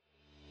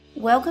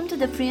Welcome to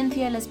the Free and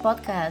Fearless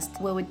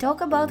podcast, where we talk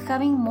about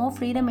having more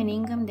freedom and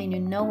income than you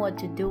know what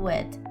to do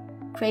with,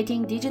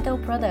 creating digital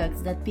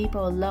products that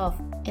people love,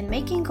 and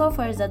making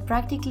offers that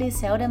practically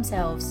sell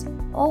themselves,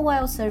 all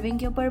while serving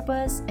your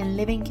purpose and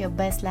living your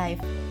best life.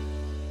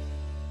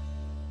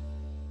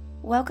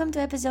 Welcome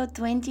to episode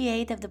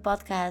 28 of the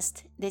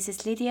podcast. This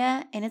is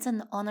Lydia, and it's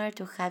an honor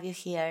to have you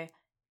here.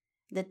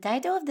 The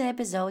title of the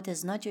episode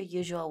is not your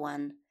usual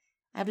one.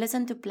 I've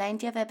listened to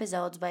plenty of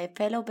episodes by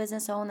fellow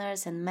business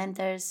owners and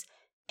mentors,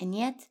 and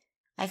yet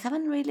I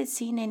haven't really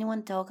seen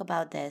anyone talk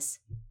about this.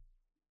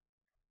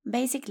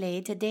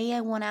 Basically, today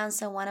I want to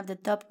answer one of the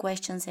top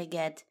questions I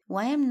get: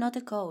 why I'm not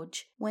a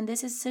coach when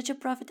this is such a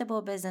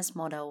profitable business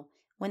model,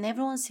 when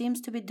everyone seems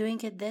to be doing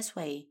it this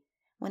way,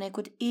 when I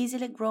could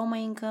easily grow my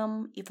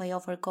income if I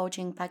offer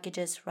coaching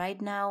packages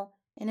right now,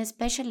 and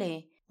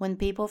especially when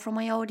people from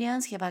my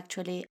audience have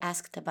actually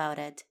asked about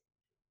it.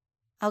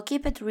 I'll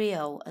keep it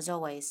real, as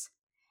always,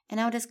 and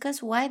I'll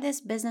discuss why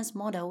this business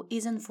model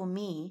isn't for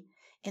me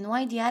and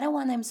why the other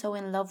one I'm so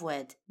in love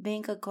with,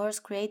 being a course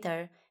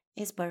creator,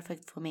 is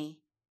perfect for me.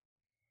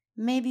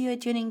 Maybe you're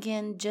tuning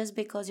in just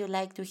because you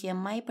like to hear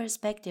my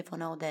perspective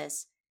on all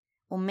this,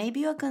 or maybe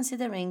you're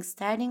considering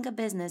starting a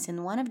business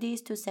in one of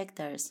these two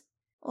sectors,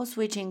 or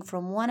switching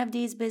from one of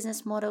these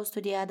business models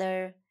to the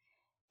other,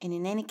 and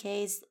in any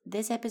case,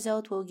 this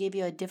episode will give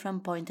you a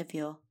different point of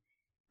view.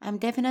 I'm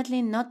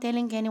definitely not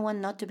telling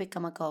anyone not to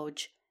become a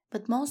coach,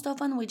 but most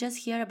often we just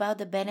hear about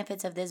the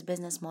benefits of this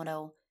business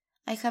model.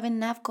 I have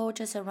enough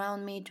coaches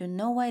around me to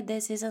know why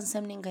this isn't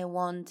something I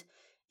want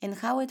and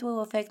how it will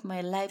affect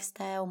my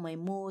lifestyle, my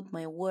mood,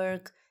 my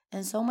work,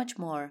 and so much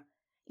more,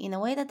 in a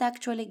way that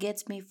actually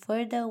gets me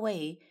further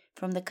away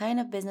from the kind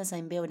of business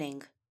I'm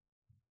building.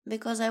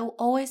 Because I will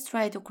always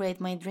try to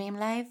create my dream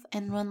life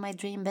and run my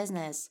dream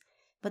business,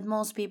 but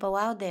most people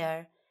out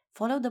there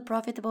follow the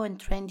profitable and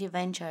trendy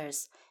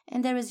ventures,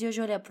 and there is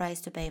usually a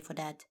price to pay for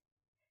that.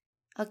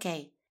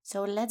 Okay,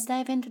 so let's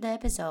dive into the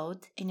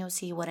episode and you'll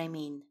see what I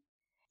mean.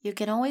 You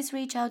can always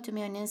reach out to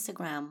me on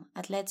Instagram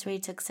at Let's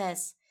Reach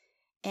Success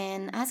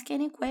and ask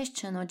any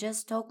question or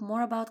just talk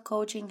more about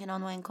coaching and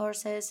online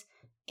courses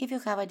if you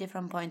have a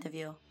different point of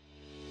view.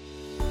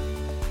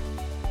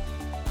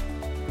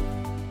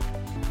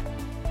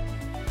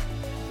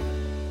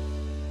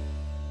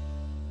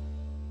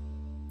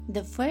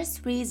 The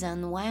first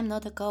reason why I'm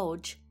not a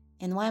coach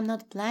and why I'm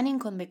not planning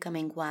on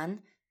becoming one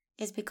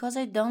is because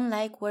I don't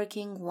like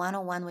working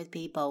one-on-one with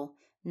people,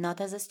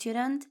 not as a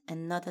student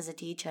and not as a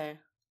teacher.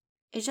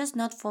 It's just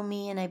not for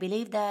me, and I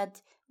believe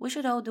that we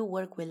should all do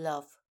work we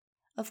love.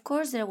 Of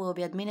course, there will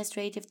be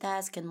administrative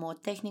tasks and more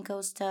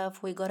technical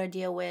stuff we gotta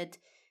deal with,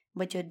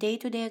 but your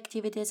day-to-day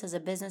activities as a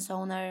business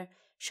owner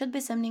should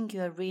be something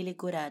you are really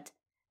good at.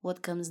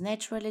 What comes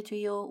naturally to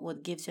you,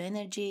 what gives you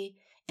energy,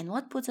 and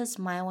what puts a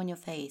smile on your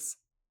face.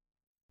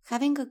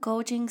 Having a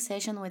coaching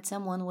session with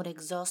someone would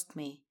exhaust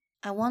me.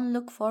 I won't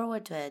look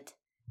forward to it.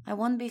 I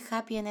won't be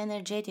happy and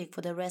energetic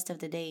for the rest of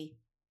the day.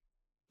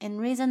 And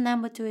reason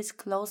number 2 is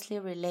closely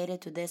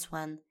related to this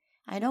one.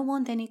 I don't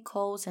want any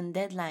calls and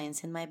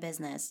deadlines in my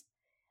business.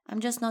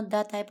 I'm just not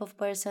that type of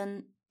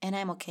person, and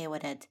I'm okay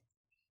with it.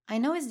 I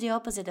know it's the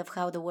opposite of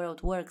how the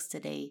world works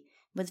today,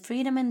 but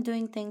freedom and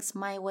doing things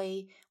my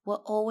way were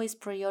always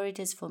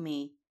priorities for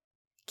me.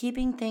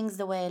 Keeping things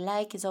the way I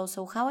like is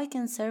also how I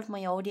can serve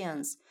my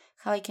audience,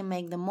 how I can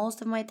make the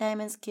most of my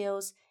time and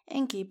skills,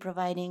 and keep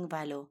providing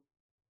value.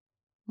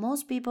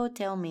 Most people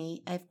tell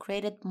me I've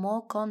created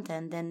more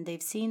content than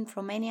they've seen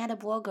from any other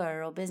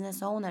blogger or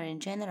business owner in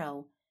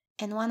general,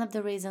 and one of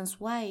the reasons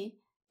why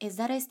is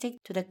that I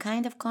stick to the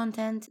kind of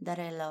content that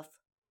I love.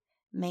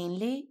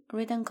 Mainly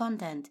written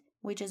content,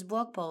 which is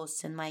blog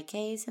posts in my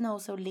case and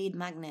also lead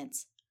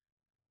magnets.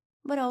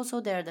 But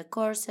also there are the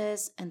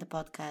courses and the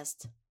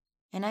podcast.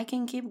 And I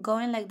can keep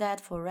going like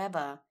that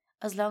forever,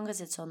 as long as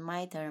it's on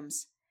my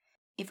terms.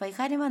 If I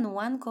had even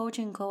one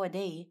coaching call a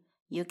day,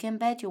 you can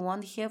bet you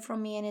won't hear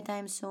from me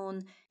anytime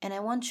soon, and I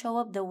won't show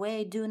up the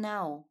way I do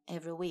now,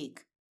 every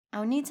week.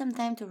 I'll need some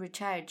time to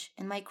recharge,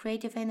 and my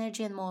creative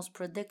energy and most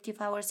productive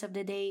hours of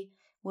the day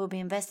will be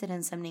invested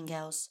in something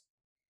else.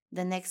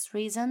 The next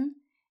reason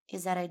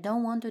is that I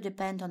don't want to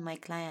depend on my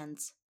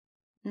clients.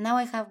 Now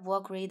I have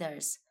blog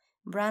readers,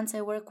 brands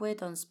I work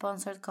with on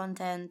sponsored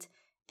content,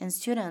 and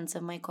students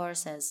of my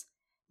courses,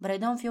 but I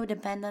don't feel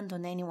dependent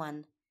on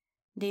anyone.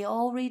 They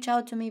all reach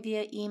out to me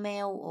via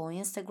email or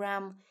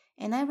Instagram,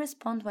 and I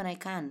respond when I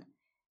can,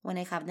 when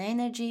I have the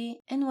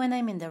energy and when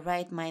I'm in the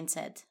right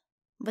mindset.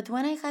 But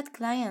when I had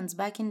clients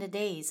back in the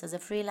days as a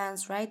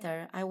freelance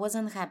writer, I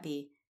wasn't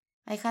happy.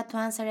 I had to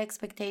answer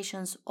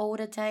expectations all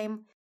the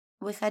time.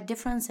 We had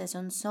differences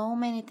on so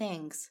many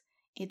things.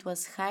 It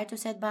was hard to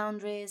set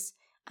boundaries.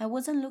 I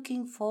wasn't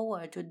looking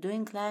forward to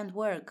doing client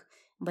work,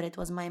 but it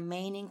was my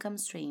main income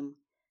stream,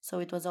 so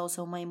it was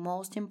also my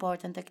most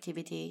important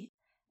activity.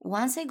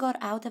 Once I got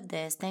out of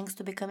this, thanks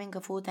to becoming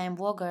a full-time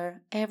blogger,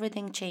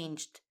 everything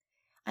changed.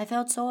 I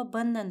felt so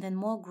abundant and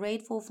more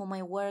grateful for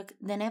my work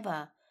than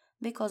ever,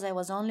 because I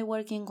was only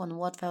working on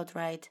what felt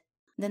right.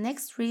 The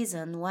next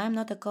reason why I'm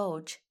not a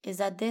coach is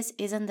that this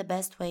isn't the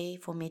best way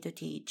for me to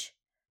teach.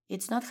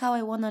 It's not how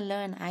I want to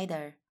learn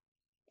either.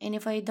 And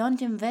if I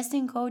don't invest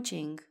in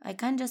coaching, I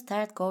can't just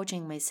start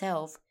coaching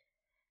myself,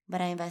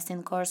 but I invest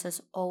in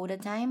courses all the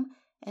time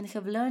and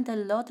have learned a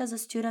lot as a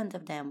student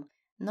of them,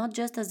 not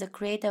just as the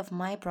creator of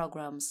my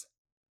programs.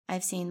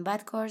 I've seen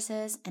bad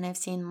courses and I've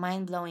seen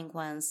mind blowing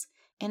ones,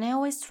 and I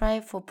always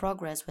strive for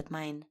progress with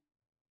mine.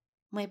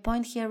 My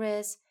point here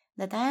is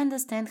that I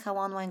understand how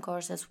online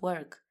courses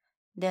work.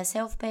 They're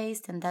self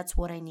paced, and that's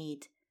what I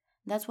need.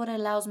 That's what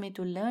allows me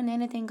to learn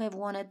anything I've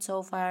wanted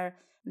so far,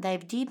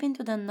 dive deep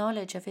into the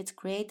knowledge of its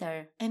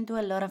creator, and do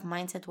a lot of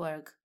mindset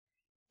work.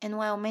 And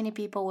while many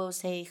people will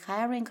say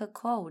hiring a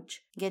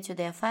coach gets you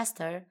there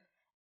faster,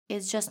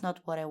 it's just not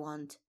what I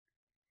want.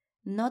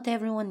 Not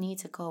everyone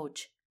needs a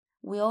coach.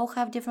 We all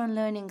have different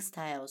learning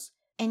styles.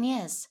 And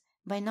yes,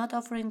 by not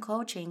offering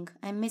coaching,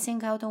 I'm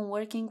missing out on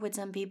working with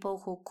some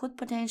people who could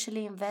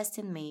potentially invest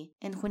in me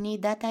and who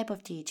need that type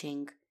of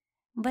teaching.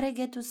 But I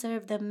get to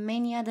serve the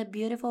many other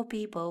beautiful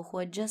people who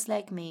are just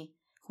like me,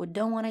 who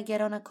don't want to get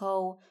on a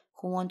call,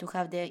 who want to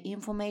have their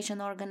information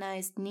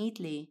organized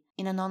neatly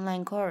in an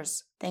online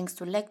course, thanks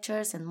to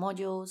lectures and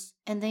modules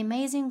and the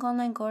amazing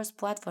online course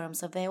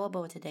platforms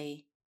available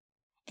today.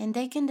 And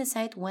they can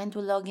decide when to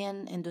log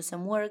in and do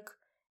some work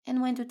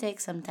and when to take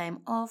some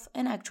time off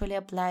and actually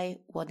apply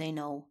what they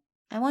know.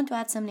 I want to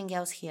add something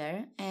else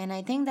here, and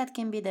I think that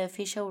can be the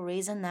official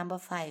reason number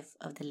 5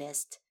 of the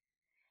list.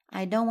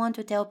 I don't want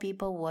to tell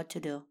people what to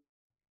do.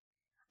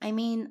 I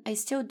mean, I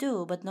still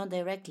do, but not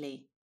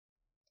directly.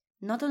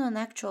 Not on an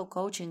actual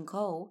coaching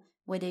call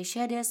where they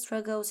share their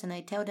struggles and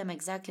I tell them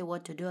exactly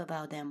what to do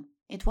about them.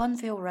 It won't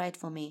feel right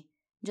for me,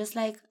 just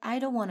like I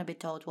don't want to be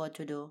told what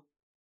to do.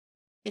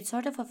 It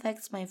sort of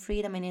affects my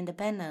freedom and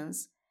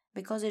independence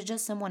because it's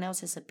just someone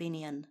else's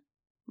opinion.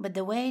 But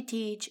the way I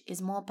teach is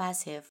more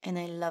passive and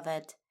I love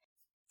it.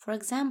 For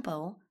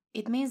example,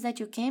 it means that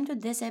you came to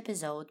this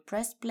episode,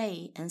 pressed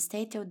play, and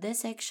stayed till this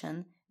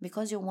section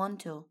because you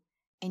want to.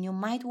 And you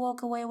might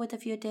walk away with a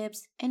few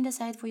tips and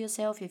decide for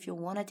yourself if you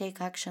want to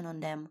take action on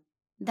them.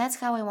 That's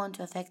how I want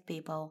to affect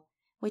people,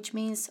 which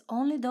means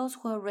only those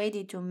who are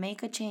ready to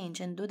make a change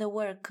and do the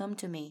work come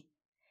to me.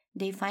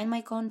 They find my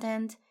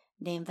content,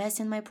 they invest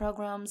in my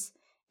programs,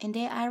 and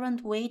they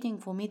aren't waiting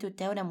for me to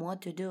tell them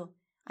what to do.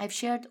 I've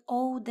shared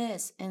all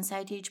this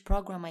inside each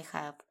program I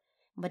have,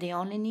 but they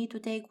only need to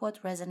take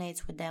what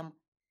resonates with them.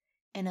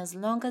 And as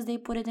long as they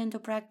put it into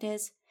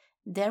practice,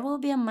 there will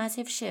be a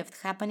massive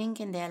shift happening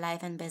in their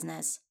life and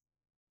business.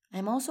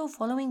 I'm also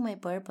following my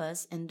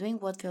purpose and doing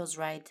what feels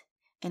right,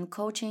 and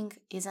coaching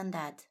isn't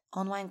that.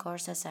 Online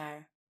courses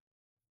are.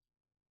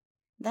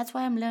 That's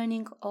why I'm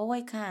learning all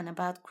I can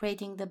about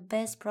creating the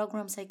best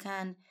programs I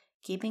can,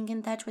 keeping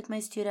in touch with my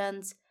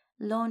students,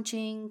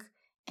 launching,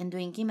 and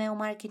doing email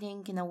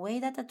marketing in a way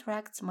that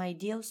attracts my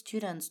ideal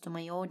students to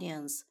my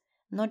audience,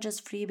 not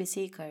just freebie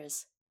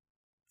seekers.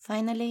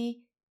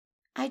 Finally,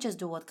 I just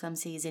do what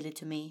comes easily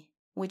to me,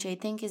 which I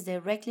think is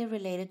directly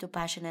related to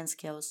passion and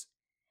skills.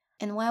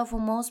 And while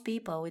for most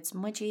people it's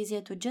much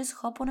easier to just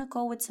hop on a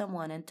call with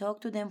someone and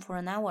talk to them for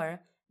an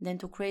hour than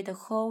to create a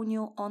whole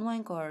new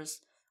online course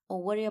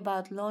or worry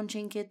about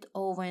launching it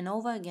over and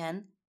over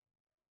again,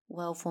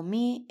 well, for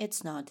me,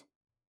 it's not.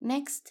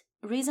 Next,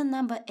 reason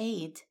number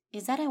 8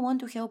 is that I want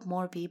to help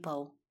more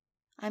people.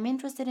 I'm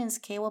interested in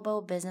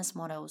scalable business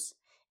models,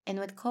 and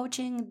with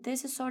coaching,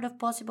 this is sort of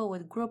possible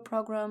with group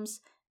programs,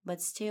 but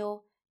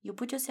still, you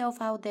put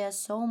yourself out there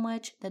so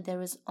much that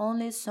there is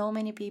only so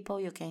many people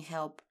you can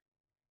help.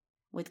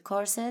 With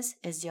courses,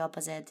 it's the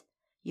opposite.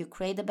 You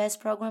create the best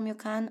program you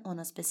can on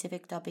a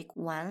specific topic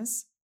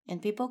once, and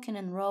people can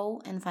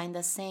enroll and find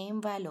the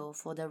same value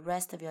for the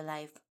rest of your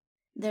life.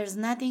 There's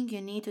nothing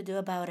you need to do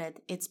about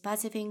it. It's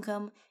passive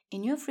income,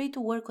 and you're free to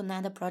work on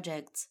other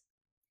projects.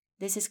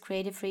 This is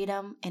creative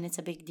freedom, and it's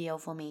a big deal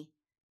for me.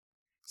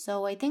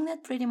 So I think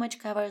that pretty much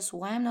covers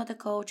why I'm not a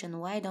coach and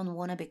why I don't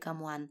want to become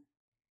one.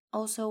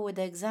 Also, with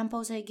the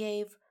examples I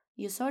gave,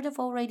 you sort of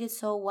already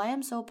saw why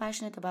I'm so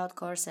passionate about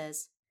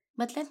courses.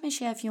 But let me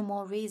share a few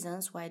more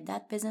reasons why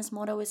that business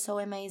model is so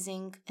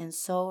amazing and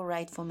so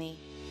right for me.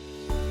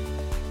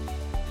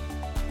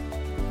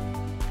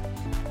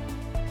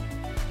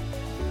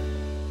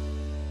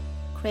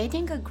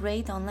 Creating a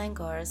great online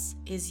course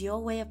is your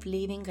way of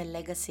leaving a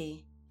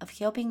legacy, of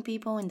helping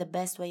people in the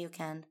best way you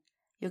can.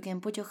 You can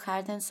put your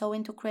heart and soul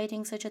into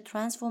creating such a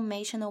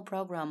transformational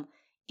program,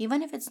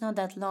 even if it's not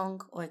that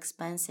long or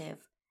expensive,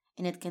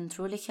 and it can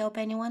truly help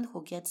anyone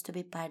who gets to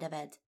be part of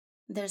it.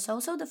 There's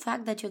also the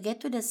fact that you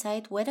get to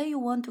decide whether you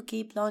want to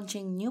keep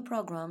launching new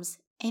programs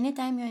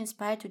anytime you're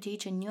inspired to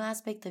teach a new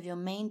aspect of your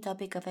main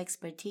topic of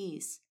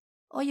expertise.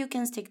 Or you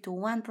can stick to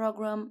one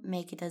program,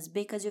 make it as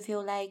big as you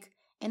feel like,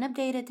 and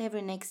update it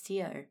every next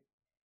year.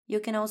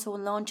 You can also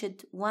launch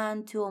it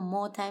 1, 2 or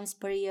more times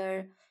per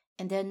year,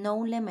 and there are no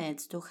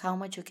limits to how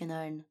much you can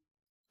earn.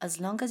 As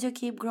long as you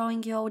keep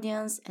growing your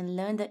audience and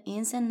learn the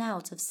ins and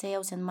outs of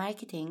sales and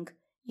marketing,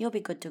 you'll be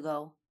good to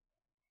go.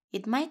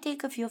 It might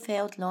take a few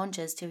failed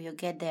launches till you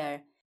get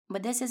there,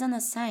 but this isn't a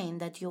sign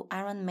that you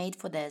aren't made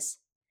for this.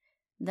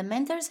 The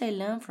mentors I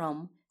learn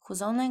from,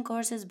 whose online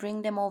courses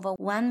bring them over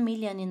 1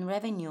 million in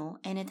revenue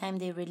anytime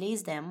they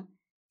release them,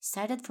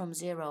 started from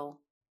zero.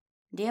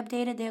 They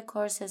updated their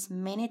courses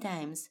many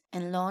times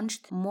and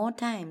launched more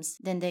times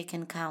than they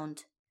can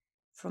count.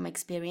 From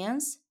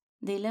experience,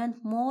 they learned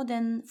more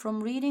than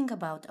from reading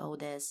about all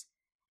this.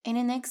 And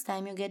the next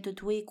time you get to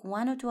tweak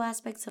one or two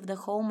aspects of the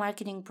whole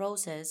marketing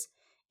process,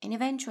 and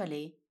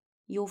eventually,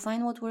 you'll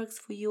find what works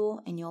for you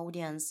and your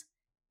audience.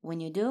 When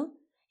you do,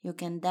 you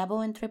can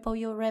double and triple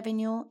your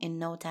revenue in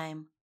no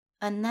time.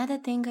 Another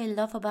thing I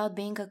love about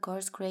being a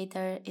course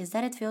creator is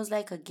that it feels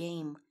like a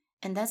game.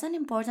 And that's an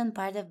important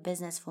part of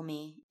business for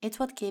me. It's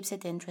what keeps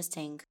it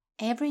interesting.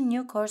 Every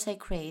new course I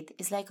create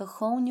is like a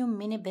whole new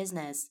mini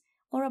business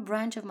or a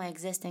branch of my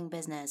existing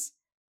business.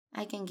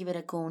 I can give it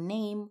a cool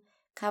name,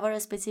 cover a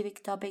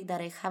specific topic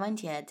that I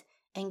haven't yet,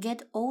 and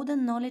get all the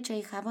knowledge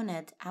I have on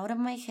it out of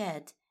my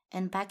head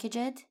and package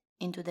it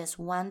into this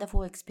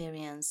wonderful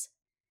experience.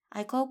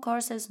 I call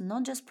courses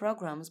not just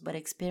programs but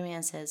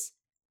experiences.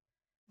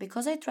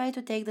 Because I try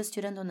to take the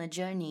student on a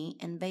journey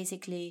and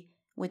basically,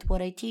 with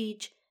what I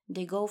teach,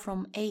 they go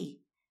from A,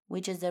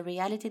 which is the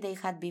reality they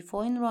had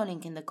before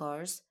enrolling in the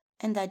course,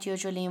 and that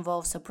usually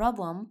involves a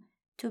problem,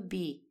 to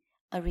B,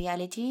 a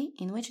reality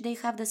in which they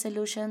have the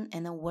solution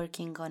and are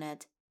working on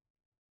it.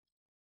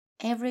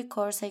 Every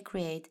course I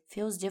create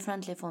feels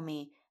differently for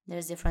me.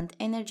 There's different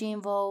energy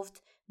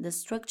involved, the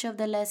structure of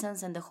the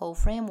lessons and the whole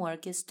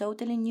framework is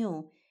totally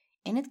new,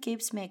 and it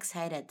keeps me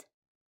excited.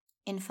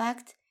 In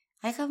fact,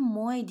 I have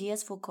more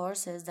ideas for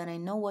courses than I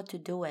know what to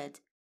do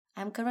with.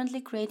 I'm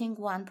currently creating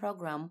one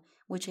program,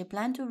 which I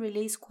plan to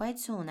release quite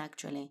soon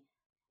actually.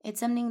 It's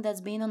something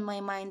that's been on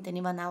my mind and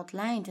even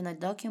outlined in a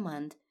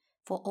document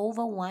for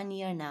over 1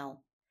 year now.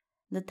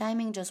 The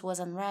timing just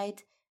wasn't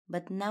right,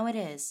 but now it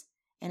is,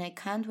 and I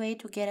can't wait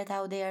to get it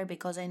out there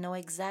because I know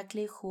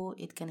exactly who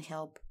it can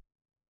help.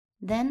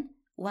 Then,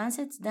 once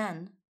it's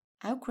done,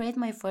 I'll create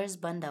my first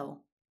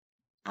bundle.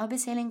 I'll be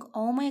selling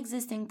all my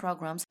existing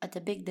programs at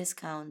a big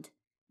discount.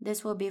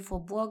 This will be for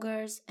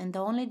bloggers, and the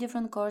only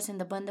different course in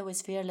the bundle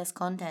is Fearless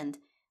Content,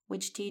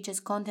 which teaches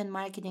content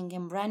marketing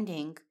and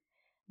branding,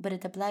 but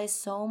it applies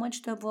so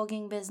much to a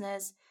blogging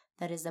business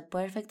that is the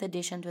perfect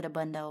addition to the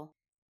bundle.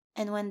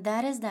 And when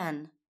that is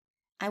done,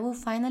 I will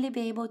finally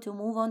be able to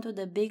move on to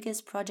the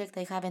biggest project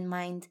I have in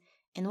mind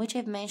and which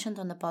I've mentioned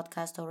on the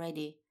podcast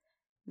already.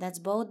 That's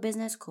Bold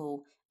Business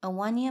School, a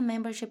 1-year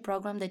membership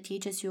program that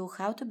teaches you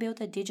how to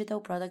build a digital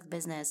product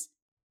business.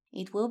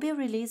 It will be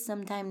released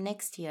sometime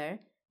next year,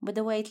 but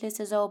the waitlist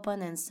is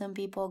open and some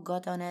people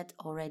got on it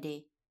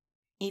already.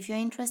 If you're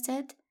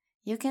interested,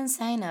 you can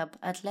sign up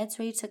at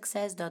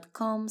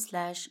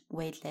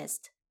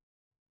letsreachsuccess.com/waitlist.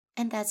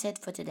 And that's it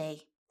for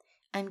today.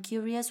 I'm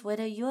curious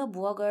whether you're a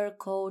blogger,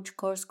 coach,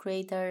 course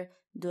creator,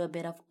 do a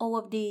bit of all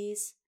of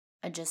these,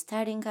 are just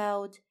starting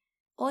out,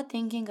 or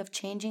thinking of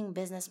changing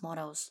business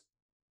models.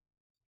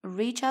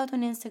 Reach out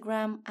on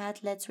Instagram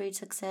at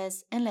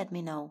letsreachsuccess and let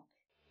me know.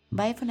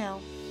 Bye for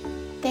now.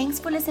 Thanks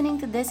for listening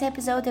to this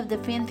episode of the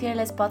Free and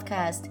Fearless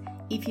podcast.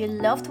 If you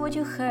loved what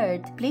you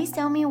heard, please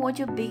tell me what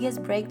your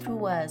biggest breakthrough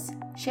was.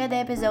 Share the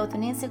episode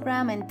on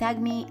Instagram and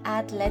tag me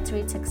at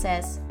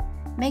letsreachsuccess.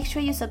 Make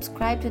sure you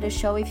subscribe to the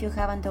show if you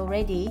haven't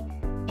already.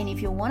 And if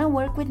you want to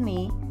work with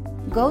me,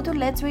 go to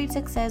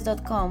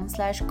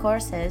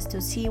letsreachsuccess.com/courses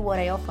to see what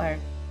I offer.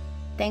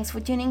 Thanks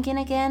for tuning in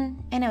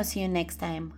again, and I'll see you next time.